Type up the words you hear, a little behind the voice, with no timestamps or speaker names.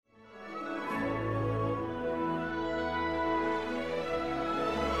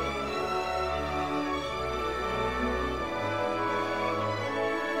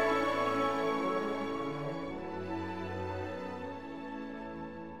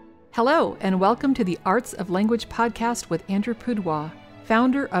Hello, and welcome to the Arts of Language podcast with Andrew Pudewa,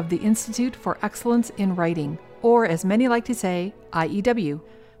 founder of the Institute for Excellence in Writing, or as many like to say, IEW.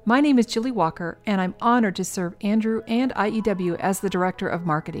 My name is Julie Walker, and I'm honored to serve Andrew and IEW as the Director of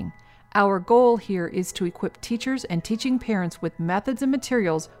Marketing. Our goal here is to equip teachers and teaching parents with methods and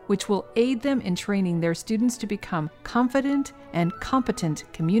materials which will aid them in training their students to become confident and competent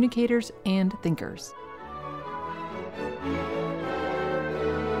communicators and thinkers.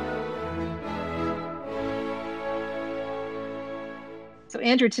 So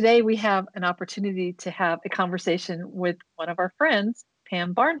Andrew, today we have an opportunity to have a conversation with one of our friends,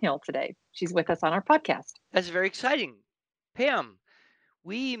 Pam Barnhill, today. She's with us on our podcast. That's very exciting. Pam,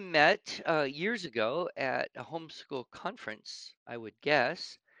 we met years ago at a homeschool conference, I would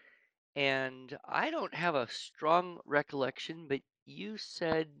guess, and I don't have a strong recollection, but you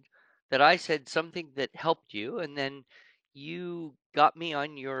said that I said something that helped you, and then you got me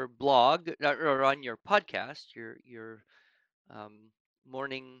on your blog or on your podcast, your um,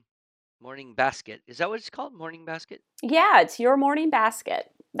 morning basket. Is that what it's called? Morning basket? Yeah, it's Your Morning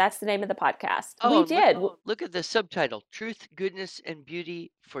Basket. That's the name of the podcast. Oh, We and did. look at the subtitle: Truth, Goodness, and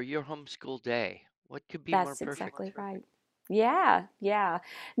Beauty for Your Homeschool Day. What could be more That's perfect? exactly right. Yeah.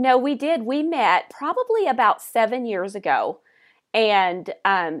 No, we did. We met probably about 7 years ago. And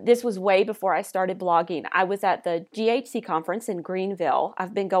this was way before I started blogging. I was at the GHC conference in Greenville.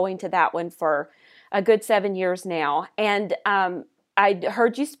 I've been going to that one for a good 7 years now. And I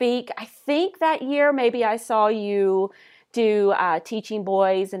heard you speak. I think that year maybe I saw you do teaching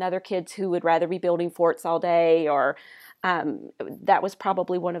boys and other kids who would rather be building forts all day, or that was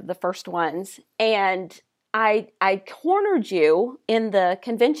probably one of the first ones. And I cornered you in the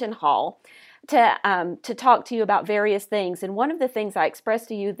convention hall to talk to you about various things. And one of the things I expressed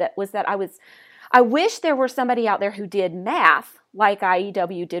to you that was that I wish there were somebody out there who did math like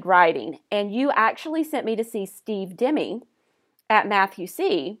IEW did writing. And you actually sent me to see Steve Demme at Math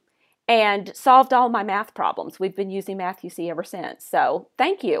UC and solved all my math problems. We've been using Math UC ever since. So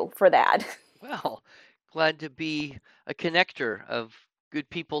thank you for that. Well, glad to be a connector of good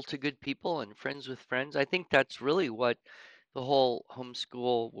people to good people and friends with friends. I think that's really what the whole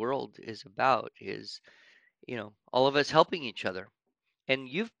homeschool world is about, is, all of us helping each other. And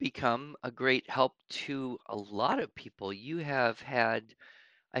you've become a great help to a lot of people. You have had,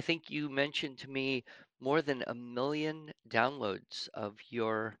 I think you mentioned to me, more than 1 million downloads of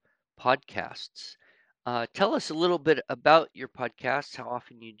your podcasts. Tell us a little bit about your podcasts, how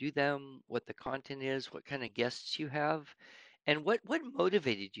often you do them, what the content is, what kind of guests you have, and what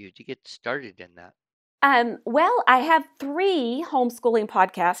motivated you to get started in that? Well, I have 3 homeschooling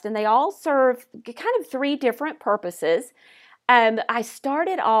podcasts, and they all serve kind of 3 different purposes. I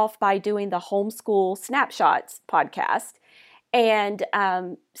started off by doing the Homeschool Snapshots podcast. And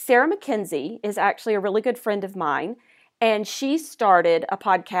Sarah McKenzie is actually a really good friend of mine. And she started a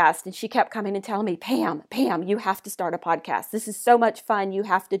podcast, and she kept coming and telling me, Pam, you have to start a podcast. This is so much fun. You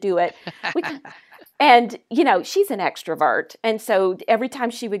have to do it. And, she's an extrovert. And so every time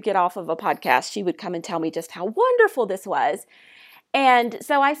she would get off of a podcast, she would come and tell me just how wonderful this was. And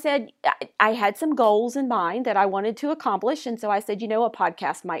so I said, I had some goals in mind that I wanted to accomplish. And so I said, a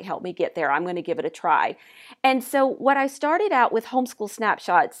podcast might help me get there. I'm going to give it a try. And so what I started out with Homeschool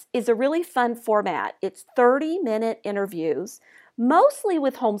Snapshots is a really fun format. It's 30-minute interviews, mostly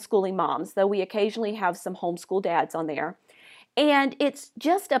with homeschooling moms, though we occasionally have some homeschool dads on there. And it's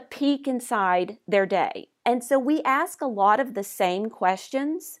just a peek inside their day. And so we ask a lot of the same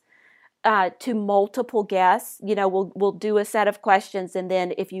questions to multiple guests. We'll do a set of questions, and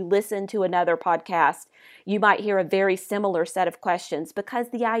then if you listen to another podcast, you might hear a very similar set of questions,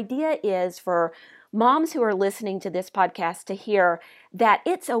 because the idea is for moms who are listening to this podcast to hear that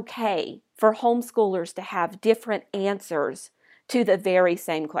it's okay for homeschoolers to have different answers to the very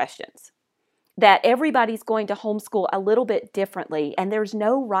same questions, that everybody's going to homeschool a little bit differently, and there's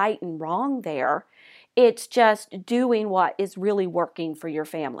no right and wrong there. It's just doing what is really working for your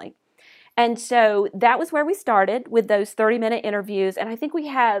family. And so that was where we started with those 30-minute interviews. And I think we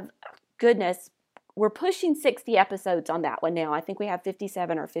have, we're pushing 60 episodes on that one now. I think we have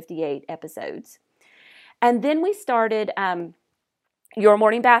 57 or 58 episodes. And then we started Your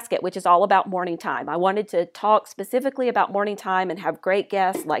Morning Basket, which is all about morning time. I wanted to talk specifically about morning time and have great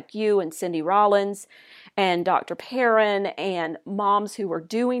guests like you and Cindy Rollins and Dr. Perrin and moms who were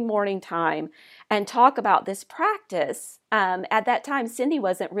doing morning time and talk about this practice. At that time, Cindy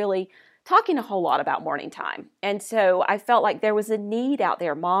wasn't really talking a whole lot about morning time. And so I felt like there was a need out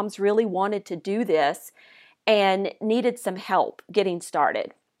there. Moms really wanted to do this and needed some help getting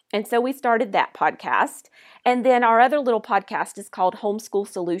started. And so we started that podcast. And then our other little podcast is called Homeschool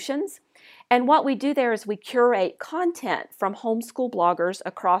Solutions. And what we do there is we curate content from homeschool bloggers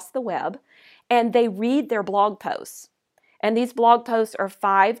across the web, and they read their blog posts. And these blog posts are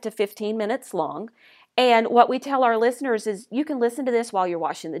 5 to 15 minutes long. And what we tell our listeners is you can listen to this while you're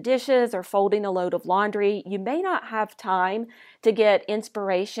washing the dishes or folding a load of laundry. You may not have time to get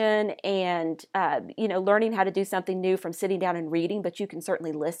inspiration and learning how to do something new from sitting down and reading, but you can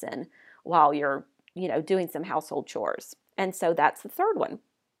certainly listen while you're doing some household chores. And so that's the third one.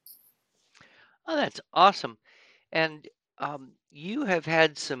 Oh, that's awesome. And you have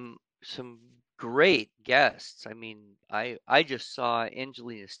had some great guests. I mean, I just saw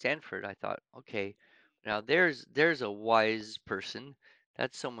Angelina Stanford. I thought, okay, now there's a wise person.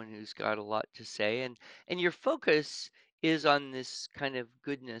 That's someone who's got a lot to say, and your focus is on this kind of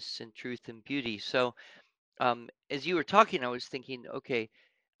goodness and truth and beauty. So, as you were talking, I was thinking, okay,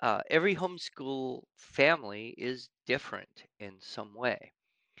 every homeschool family is different in some way,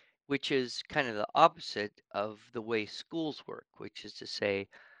 which is kind of the opposite of the way schools work, which is to say,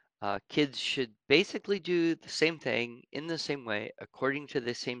 kids should basically do the same thing in the same way, according to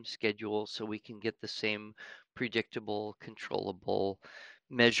the same schedule, so we can get the same predictable, controllable,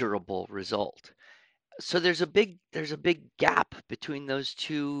 measurable result. So there's a big gap between those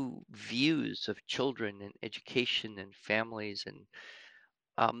two views of children and education and families. And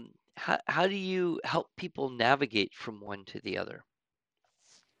how do you help people navigate from one to the other?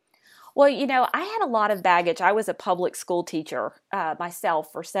 Well, I had a lot of baggage. I was a public school teacher myself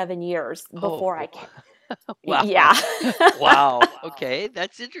for 7 years Oh, before I came. wow. Yeah. Wow. Okay,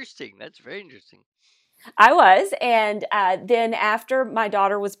 that's interesting. That's very interesting. I was. And then after my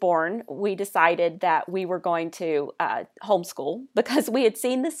daughter was born, we decided that we were going to homeschool because we had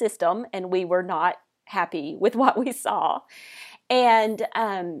seen the system and we were not happy with what we saw. And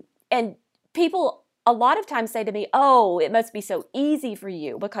people a lot of times say to me, "Oh, it must be so easy for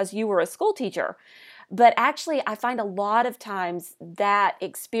you because you were a school teacher." But actually, I find a lot of times that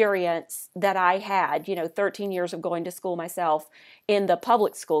experience that I had, 13 years of going to school myself in the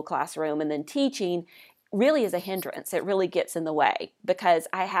public school classroom and then teaching really is a hindrance. It really gets in the way because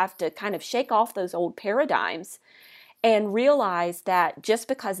I have to kind of shake off those old paradigms and realize that just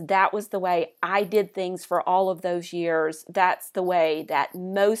because that was the way I did things for all of those years, that's the way that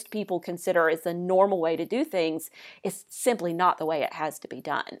most people consider is the normal way to do things, is simply not the way it has to be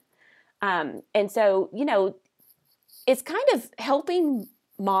done. And so, it's kind of helping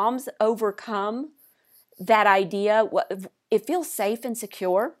moms overcome that idea. It feels safe and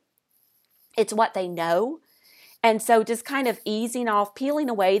secure. It's what they know. And so just kind of easing off, peeling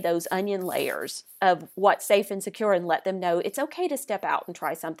away those onion layers of what's safe and secure and let them know it's okay to step out and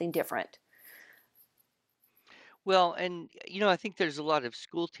try something different. Well, and I think there's a lot of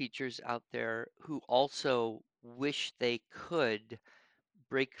school teachers out there who also wish they could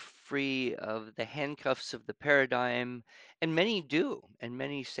break free of the handcuffs of the paradigm, and many do, and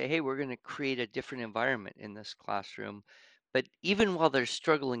many say, hey, we're going to create a different environment in this classroom. But even while they're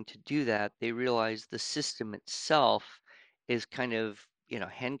struggling to do that, they realize the system itself is kind of,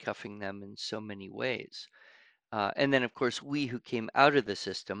 handcuffing them in so many ways. And then, of course, we who came out of the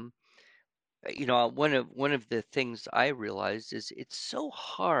system, one of the things I realized is it's so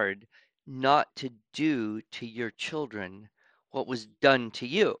hard not to do to your children what was done to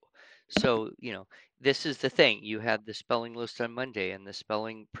you. So, this is the thing. You had the spelling list on Monday and the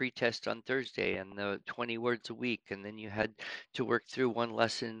spelling pretest on Thursday and the 20 words a week, and then you had to work through one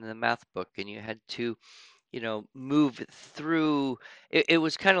lesson in the math book, and you had to, move through. It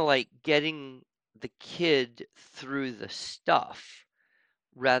was kind of like getting the kid through the stuff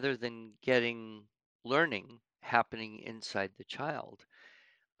rather than getting learning happening inside the child.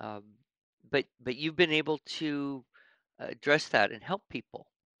 Um, but you've been able to address that and help people.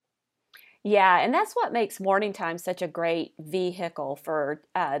 Yeah, and that's what makes morning time such a great vehicle for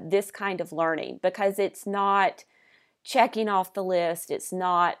this kind of learning because it's not checking off the list, it's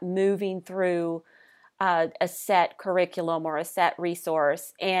not moving through a set curriculum or a set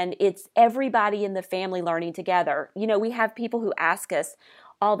resource, and it's everybody in the family learning together. We have people who ask us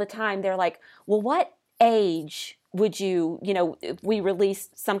all the time, they're like, well, what age would you, if we release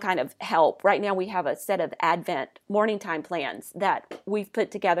some kind of help? Right now we have a set of Advent morning time plans that we've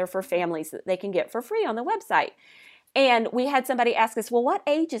put together for families that they can get for free on the website. And we had somebody ask us, well, what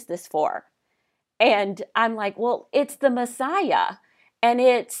age is this for? And I'm like, well, it's the Messiah. And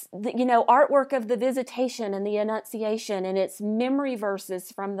it's, artwork of the visitation and the Annunciation, and it's memory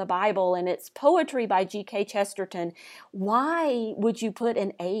verses from the Bible, and it's poetry by G.K. Chesterton. Why would you put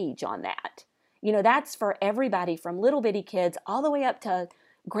an age on that? That's for everybody from little bitty kids all the way up to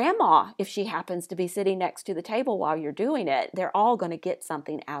grandma, if she happens to be sitting next to the table while you're doing it, they're all going to get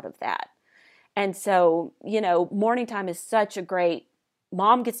something out of that. And so, morning time is such a great,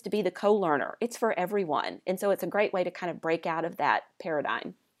 mom gets to be the co-learner. It's for everyone. And so it's a great way to kind of break out of that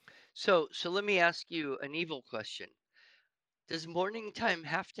paradigm. So let me ask you an evil question. Does morning time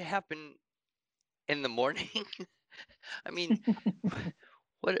have to happen in the morning? I mean,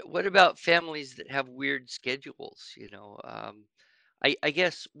 what about families that have weird schedules? I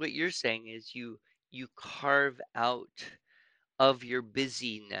guess what you're saying is you carve out of your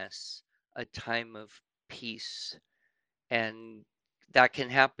busyness a time of peace, and that can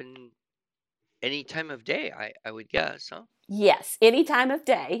happen any time of day, I would guess, huh? Yes, any time of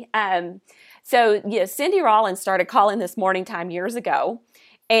day. Cindy Rollins started calling this morning time years ago,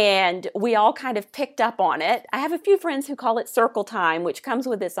 and we all kind of picked up on it. I have a few friends who call it circle time, which comes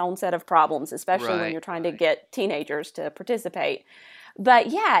with its own set of problems, especially when Right. you're trying to get teenagers to participate. But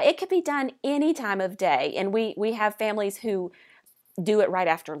yeah, it could be done any time of day. And we have families who do it right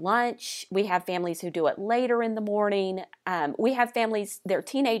after lunch. We have families who do it later in the morning. We have families, their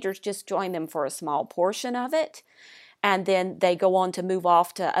teenagers just join them for a small portion of it, and then they go on to move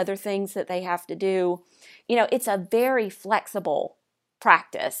off to other things that they have to do. It's a very flexible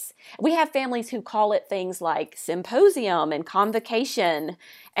practice. We have families who call it things like symposium and convocation,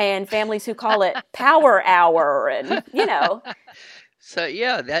 and families who call it power hour, and So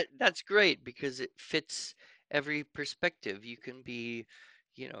yeah, that's great because it fits every perspective. You can be,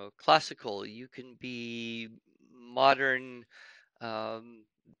 classical, you can be modern, um,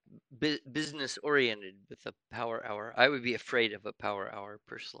 business oriented with a power hour. I would be afraid of a power hour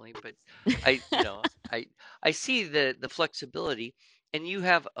personally, but I, you know, I I see the flexibility. And you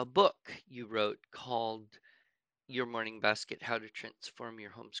have a book you wrote called Your Morning Basket: How to Transform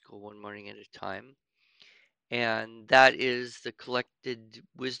Your Homeschool One Morning at a Time. And that is the collected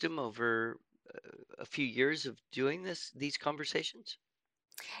wisdom over a few years of doing these conversations.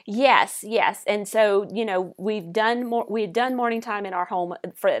 Yes, yes. And so, we had done morning time in our home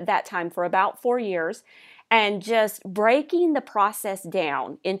for that time for about 4 years, and just breaking the process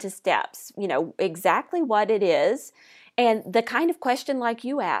down into steps, exactly what it is. And the kind of question like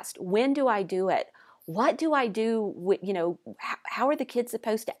you asked, when do I do it? What do I do with, how are the kids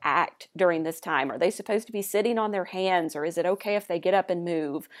supposed to act during this time? Are they supposed to be sitting on their hands, or is it okay if they get up and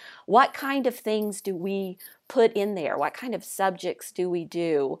move? What kind of things do we put in there? What kind of subjects do we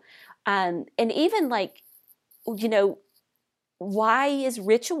do? And even like, you know, why is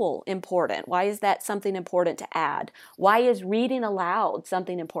ritual important? Why is that something important to add? Why is reading aloud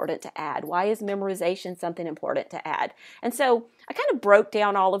something important to add? Why is memorization something important to add? And so I kind of broke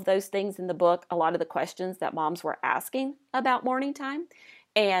down all of those things in the book, a lot of the questions that moms were asking about morning time.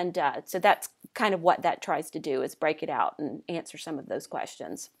 And so that's kind of what that tries to do, is break it out and answer some of those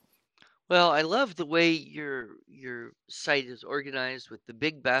questions. Well, I love the way your site is organized with the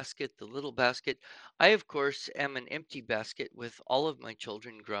big basket, the little basket. I, of course, am an empty basket with all of my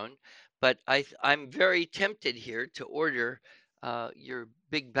children grown, but I'm very tempted here to order your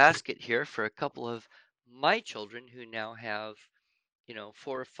big basket here for a couple of my children who now have,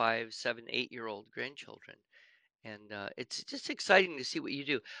 4, 5, 7, 8-year-old grandchildren. And it's just exciting to see what you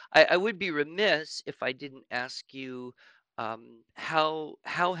do. I would be remiss if I didn't ask you, how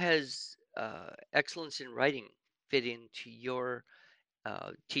has excellence in writing fit into your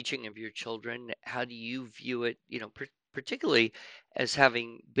teaching of your children? How do you view it? Particularly as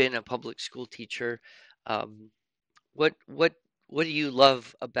having been a public school teacher, um, what what do you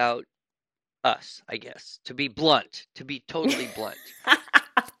love about us? I guess, to be blunt, to be totally blunt.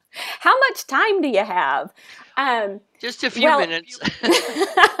 How much time do you have? Just a few Well, minutes.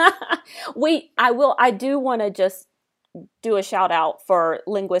 I do want to just do a shout out for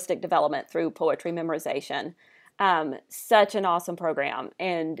linguistic development through poetry memorization. Such an awesome program,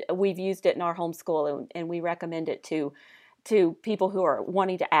 and we've used it in our homeschool, and we recommend it to people who are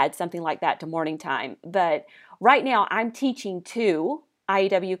wanting to add something like that to morning time. But right now, I'm teaching 2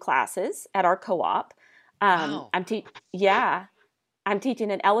 IEW classes at our co-op. Wow. Yeah, I'm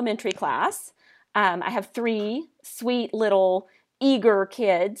teaching an elementary class. I have 3 sweet little eager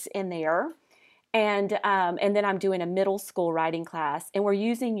kids in there, and then I'm doing a middle school writing class, and we're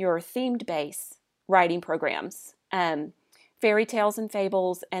using your themed base writing programs, fairy tales and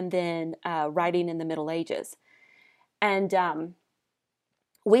fables, and then writing in the Middle Ages, and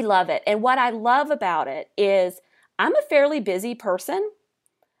we love it. And what I love about it is I'm a fairly busy person.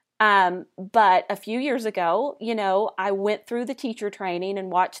 But a few years ago, I went through the teacher training and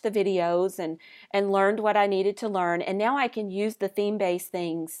watched the videos and learned what I needed to learn. And now I can use the theme-based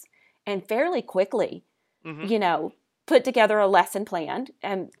things and fairly quickly, Hmm. you know, put together a lesson plan,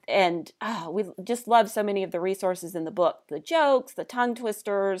 and we just love so many of the resources in the book, the jokes, the tongue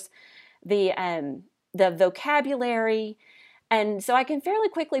twisters, the vocabulary. And so I can fairly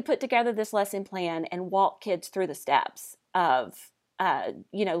quickly put together this lesson plan and walk kids through the steps of,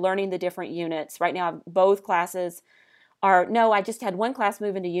 learning the different units. Right now, both classes I just had one class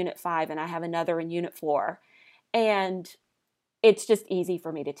move into Unit 5 and I have another in Unit 4. And it's just easy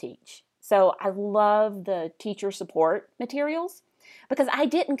for me to teach. So I love the teacher support materials because I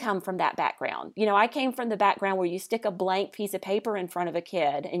didn't come from that background. I came from the background where you stick a blank piece of paper in front of a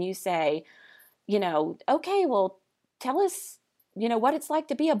kid and you say, okay, well, tell us, what it's like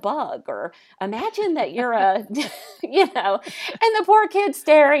to be a bug, or imagine that you're and the poor kid's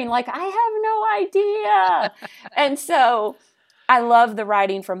staring like, I have no idea. And so I love the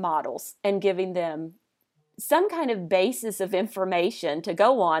writing from models and giving them some kind of basis of information to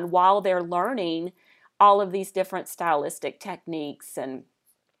go on while they're learning all of these different stylistic techniques and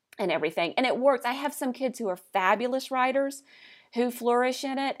everything. And it works. I have some kids who are fabulous writers who flourish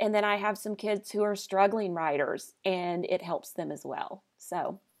in it. And then I have some kids who are struggling writers, and it helps them as well.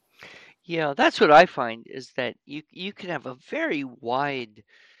 So, Yeah, that's what I find is that you can have a very wide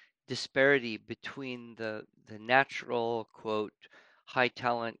disparity between the natural quote, high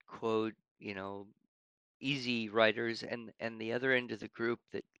talent quote, easy writers, and the other end of the group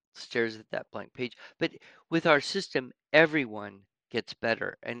that stares at that blank page. But with our system, everyone gets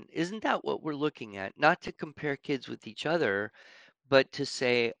better. And isn't that what we're looking at? Not to compare kids with each other, but to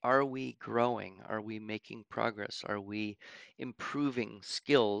say, are we growing? Are we making progress? Are we improving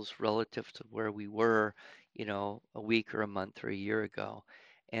skills relative to where we were, a week or a month or a year ago?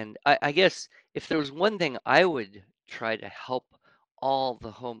 And I guess if there was one thing I would try to help all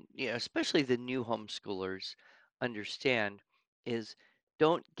the especially the new homeschoolers understand is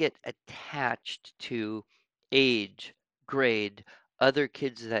don't get attached to age, grade, other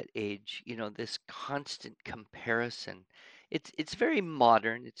kids that age, this constant comparison. It's very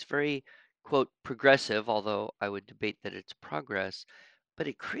modern. It's very, quote, progressive, although I would debate that it's progress, but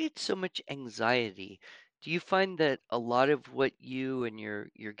it creates so much anxiety. Do you find that a lot of what you and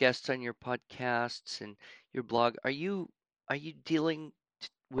your guests on your podcasts and your blog, are you dealing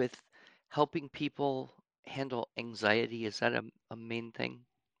with helping people handle anxiety? Is that a main thing?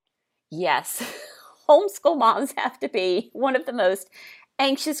 yes, homeschool moms have to be one of the most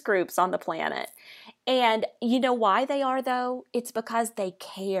anxious groups on the planet. And you know why they are, though? It's because they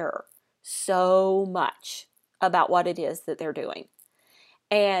care so much about what it is that they're doing.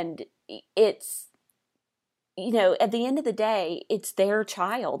 And it's, at the end of the day, it's their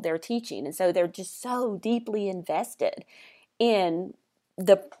child they're teaching. And so they're just so deeply invested in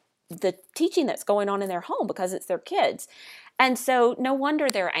the teaching that's going on in their home because it's their kids. And so no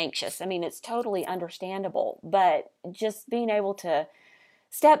wonder they're anxious. I mean, it's totally understandable, but just being able to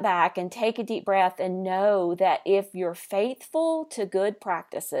step back and take a deep breath and know that if you're faithful to good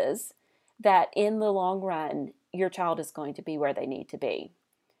practices, that in the long run, your child is going to be where they need to be.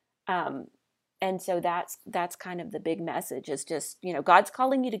 And so that's kind of the big message is just, God's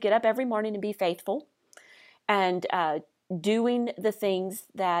calling you to get up every morning and be faithful and doing the things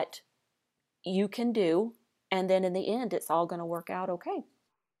that you can do. And then in the end, it's all going to work out okay.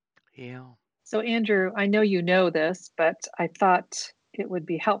 Yeah. So, Andrew, I know you know this, but I thought it would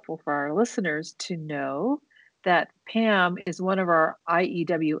be helpful for our listeners to know that Pam is one of our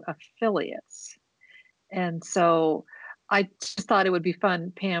IEW affiliates. And so I just thought it would be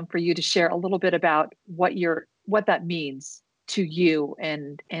fun, Pam, for you to share a little bit about what that means to you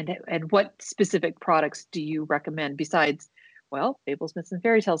and what specific products do you recommend besides, well, Fables, Myths, and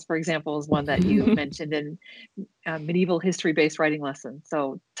Fairy Tales, for example, is one that you mentioned in medieval history-based writing lesson.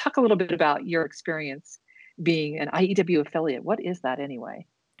 So talk a little bit about your experience being an IEW affiliate. What is that anyway?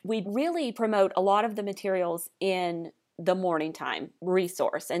 We really promote a lot of the materials in the morning time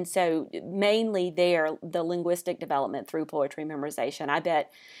resource. And so mainly there, the linguistic development through poetry memorization. I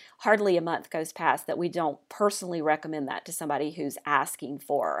bet hardly a month goes past that we don't personally recommend that to somebody who's asking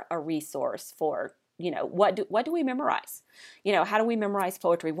for a resource for, what do we memorize? How do we memorize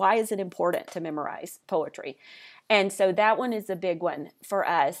poetry? Why is it important to memorize poetry? And so that one is a big one for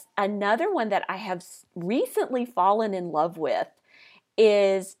us. Another one that I have recently fallen in love with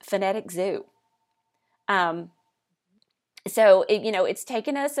is Phonetic Zoo. So it's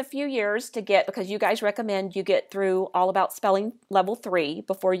taken us a few years to get, because you guys recommend you get through All About Spelling Level 3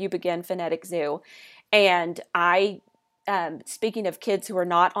 before you begin Phonetic Zoo. And I speaking of kids who are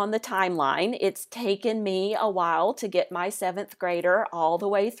not on the timeline, it's taken me a while to get my seventh grader all the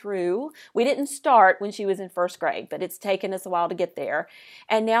way through. We didn't start when she was in first grade, but it's taken us a while to get there.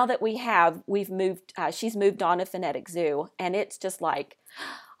 And now that we've moved, she's moved on to Phonetic Zoo, and it's just like,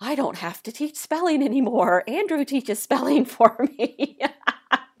 I don't have to teach spelling anymore. Andrew teaches spelling for me.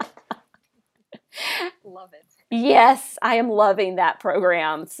 Love it. Yes, I am loving that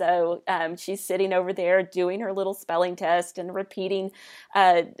program. So she's sitting over there doing her little spelling test and repeating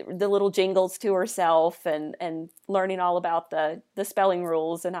the little jingles to herself and learning all about the spelling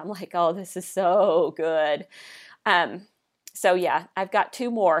rules. And I'm like, oh, this is so good. Um, so yeah, I've got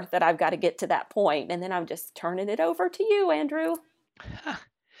two more that I've got to get to that point, and then I'm just turning it over to you, Andrew.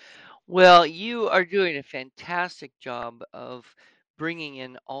 Well, you are doing a fantastic job of bringing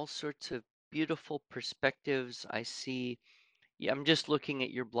in all sorts of beautiful perspectives. I see, yeah, I'm just looking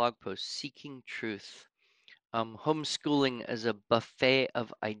at your blog post, Seeking Truth, homeschooling as a buffet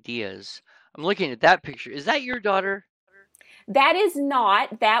of ideas. I'm looking at that picture. Is that your daughter? That is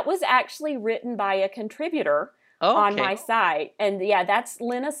not. That was actually written by a contributor Oh, on my okay. site. And yeah, that's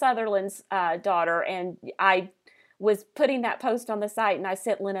Lena Sutherland's daughter. And I was putting that post on the site and I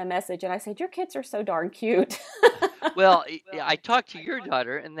sent Lena a message and I said, your kids are so darn cute. Well, I talked to your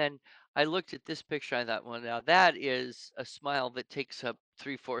daughter, and then I looked at this picture. I thought, well, now that is a smile that takes up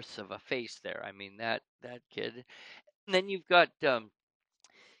three-fourths of a face there. I mean, that kid. And then you've got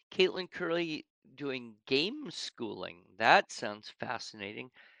Caitlin Curley doing game schooling. That sounds fascinating.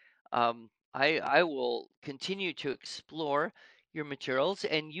 I will continue to explore your materials,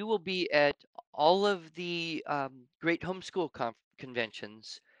 and you will be at all of the great homeschool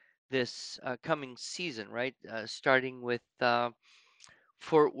conventions this coming season, right? Starting with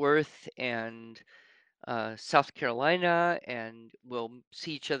Fort Worth and South Carolina, and we'll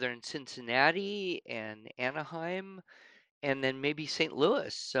see each other in Cincinnati and Anaheim, and then maybe St.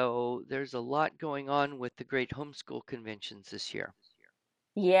 Louis. So there's a lot going on with the great homeschool conventions this year.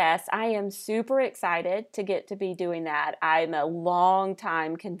 Yes, I am super excited to get to be doing that. I'm a long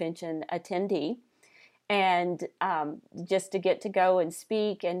time convention attendee, and just to get to go and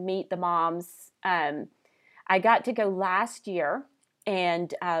speak and meet the moms. I got to go last year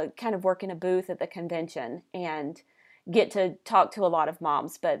and kind of work in a booth at the convention and get to talk to a lot of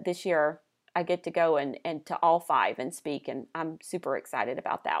moms. But this year I get to go and to all five and speak, and I'm super excited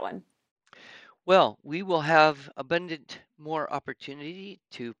about that one. Well, we will have abundant more opportunity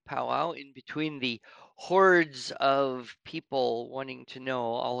to powwow in between the hordes of people wanting to know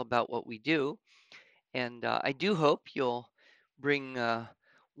all about what we do. And I do hope you'll bring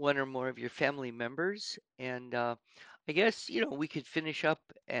one or more of your family members. And I guess, we could finish up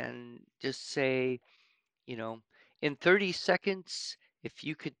and just say, you know, in 30 seconds, if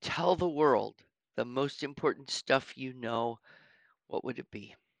you could tell the world the most important stuff you know, what would it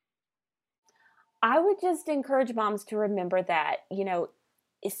be? I would just encourage moms to remember that,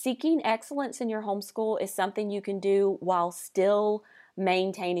 seeking excellence in your homeschool is something you can do while still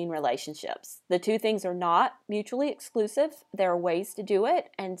maintaining relationships. The two things are not mutually exclusive. There are ways to do it.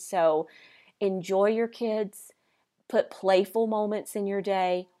 And so enjoy your kids, put playful moments in your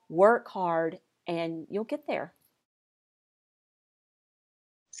day, work hard, and you'll get there.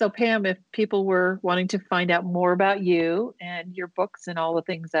 So, Pam, if people were wanting to find out more about you and your books and all the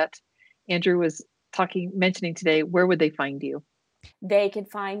things that Andrew was mentioning today, where would they find you? They can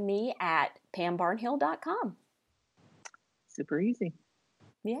find me at pambarnhill.com. Super easy.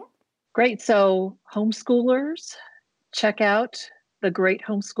 Yeah. Great. So, homeschoolers, check out the Great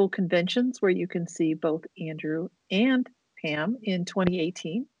Homeschool Conventions where you can see both Andrew and Pam in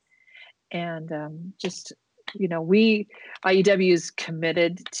 2018. And IEW is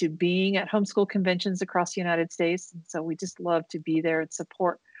committed to being at homeschool conventions across the United States. And so we just love to be there and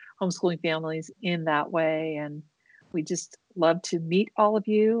support homeschooling families in that way. And we just love to meet all of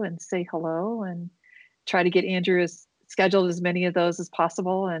you and say hello and try to get Andrew scheduled as many of those as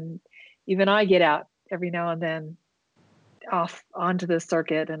possible. And even I get out every now and then off onto the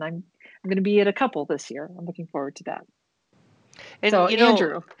circuit, and I'm going to be at a couple this year. I'm looking forward to that. And So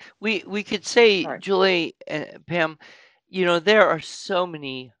Andrew, we could say, sorry. Julie and Pam, there are so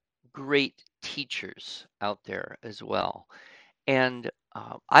many great teachers out there as well. And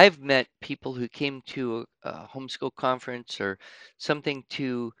I've met people who came to a homeschool conference or something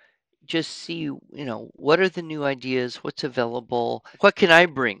to just see, what are the new ideas, what's available, what can I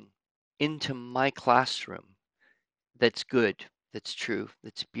bring into my classroom that's good, that's true,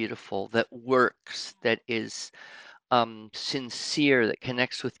 that's beautiful, that works, that is sincere, that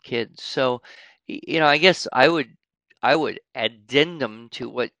connects with kids. So, I guess I would addendum to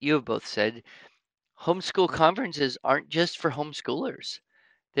what you have both said. homeschool conferences aren't just for homeschoolers.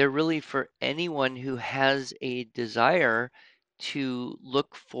 They're really for anyone who has a desire to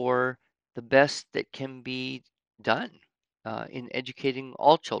look for the best that can be done in educating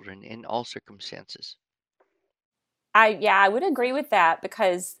all children in all circumstances. I would agree with that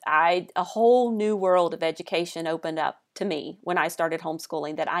because a whole new world of education opened up to me when I started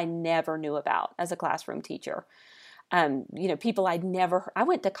homeschooling that I never knew about as a classroom teacher. People I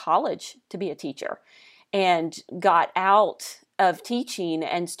went to college to be a teacher and got out of teaching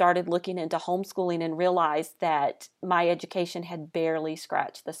and started looking into homeschooling and realized that my education had barely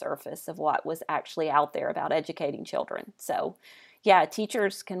scratched the surface of what was actually out there about educating children. So, yeah,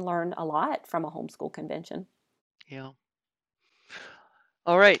 teachers can learn a lot from a homeschool convention. Yeah.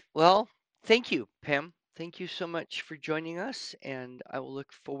 All right. Well, thank you, Pam. Thank you so much for joining us, and I will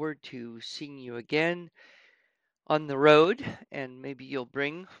look forward to seeing you again on the road, and maybe you'll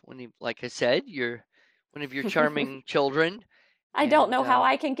bring like I said, one of your charming children, I don't and know how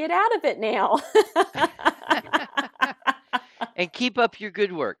I can get out of it now. and keep up your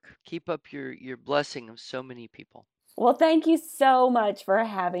good work. Keep up your blessing of so many people. Well, thank you so much for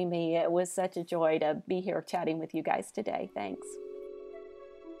having me. It was such a joy to be here chatting with you guys today. Thanks.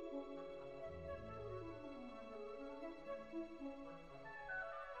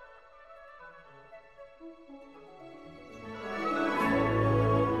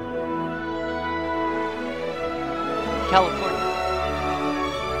 California.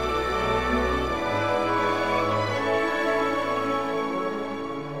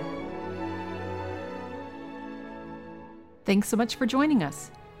 Thanks so much for joining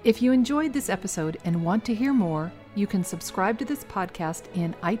us. If you enjoyed this episode and want to hear more, you can subscribe to this podcast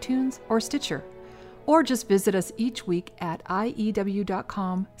in iTunes or Stitcher, or just visit us each week at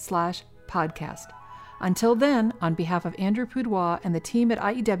iew.com/podcast. Until then, on behalf of Andrew Poudois and the team at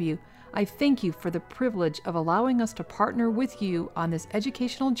IEW, I thank you for the privilege of allowing us to partner with you on this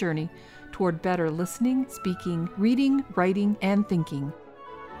educational journey toward better listening, speaking, reading, writing, and thinking.